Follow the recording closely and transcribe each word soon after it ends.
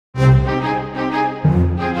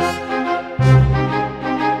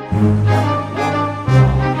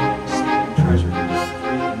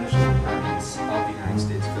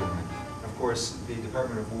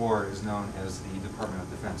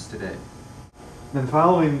departments today. Then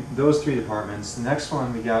following those three departments, the next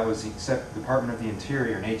one we got was the Department of the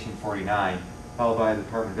Interior in 1849, followed by the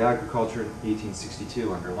Department of Agriculture in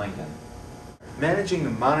 1862 under Lincoln. Managing the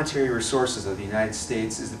monetary resources of the United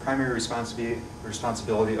States is the primary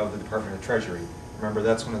responsibility of the Department of Treasury. Remember,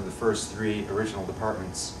 that's one of the first three original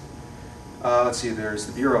departments. Let's see, there's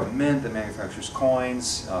the Bureau of Mint that manufactures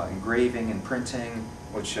coins, engraving and printing,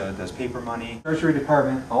 which does paper money. The Treasury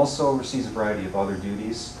Department also receives a variety of other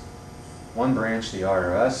duties. One branch, the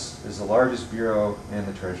IRS, is the largest bureau in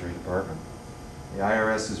the Treasury Department. The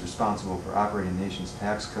IRS is responsible for operating the nation's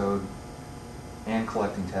tax code and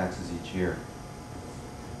collecting taxes each year.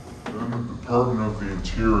 Then the Department of the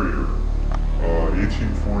Interior,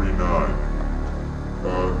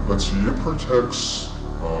 1849. Let's see, it protects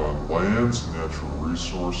lands and natural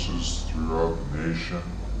resources throughout the nation,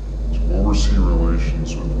 to oversee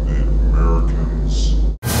relations with Native Americans.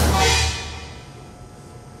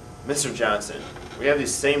 Mr. Johnson, we have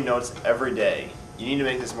these same notes every day. You need to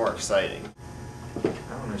make this more exciting. I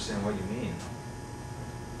don't understand what you mean.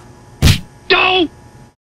 No!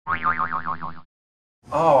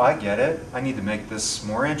 Oh, I get it. I need to make this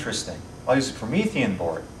more interesting. I'll use the Promethean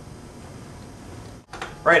Board.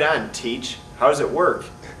 Right on, Teach. How does it work?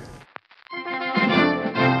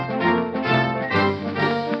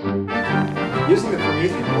 Using the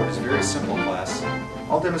Promethean Board is very simple, class.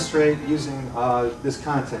 I'll demonstrate using this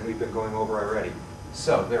content we've been going over already.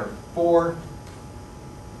 So there are four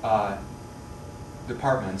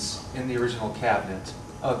departments in the original cabinet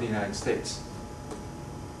of the United States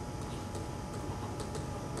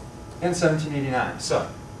in 1789. So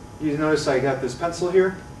you notice I got this pencil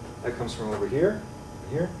here. That comes from over here,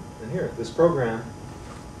 and here, and here. This program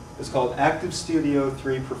is called Active Studio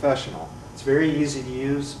 3 Professional. It's very easy to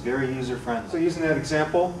use, very user-friendly. So using that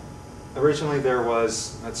example, originally there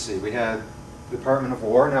was, let's see, we had the Department of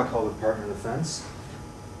War, now called the Department of Defense.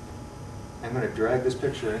 I'm going to drag this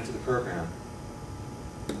picture into the program.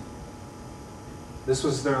 This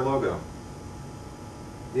was their logo.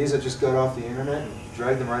 These I just got off the internet and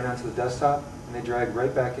dragged them right onto the desktop, and they drag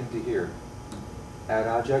right back into here. Add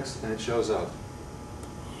objects, and it shows up.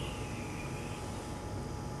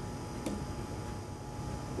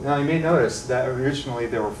 Now you may notice that originally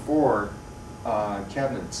there were four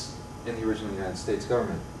cabinets in the original United States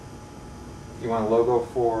government. You want a logo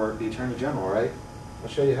for the Attorney General, right? I'll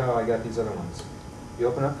show you how I got these other ones. You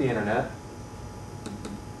open up the internet,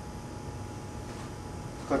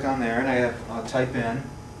 click on there, and I'll type in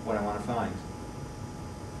what I want to find.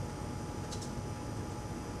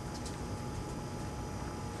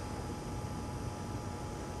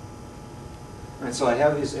 And so I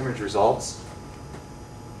have these image results.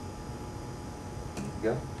 There you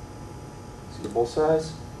go. See the full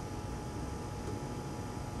size?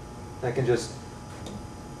 I can just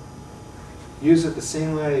use it the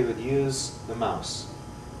same way I would use the mouse.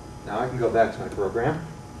 Now I can go back to my program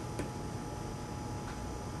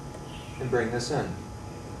and bring this in.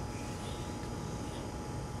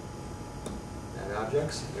 Add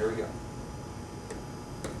objects, there we go.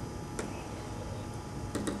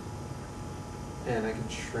 And I can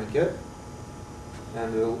shrink it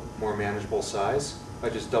and do a more manageable size by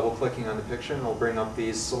just double clicking on the picture, and it'll bring up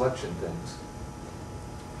these selection things.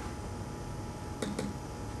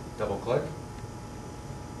 Double click,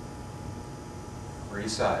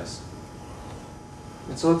 resize.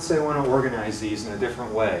 And so let's say I want to organize these in a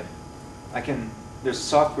different way. There's a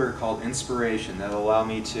software called Inspiration that'll allow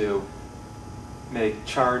me to make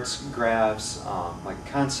charts, graphs, like a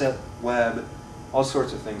concept web, all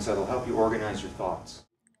sorts of things that'll help you organize your thoughts.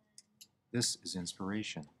 This is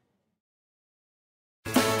Inspiration.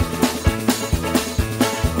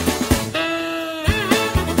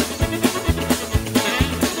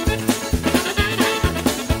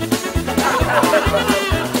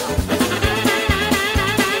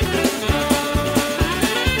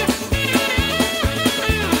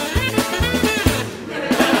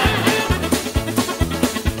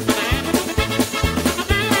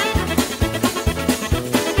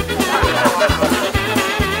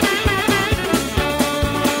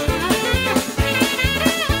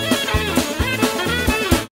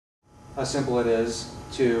 How simple it is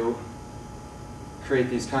to create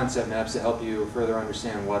these concept maps to help you further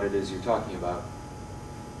understand what it is you're talking about.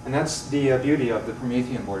 And that's the beauty of the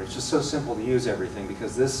Promethean board. It's just so simple to use everything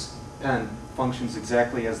because this pen functions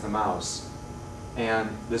exactly as the mouse.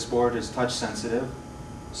 And this board is touch sensitive,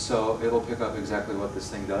 so it'll pick up exactly what this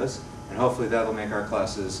thing does. And hopefully that'll make our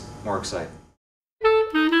classes more exciting.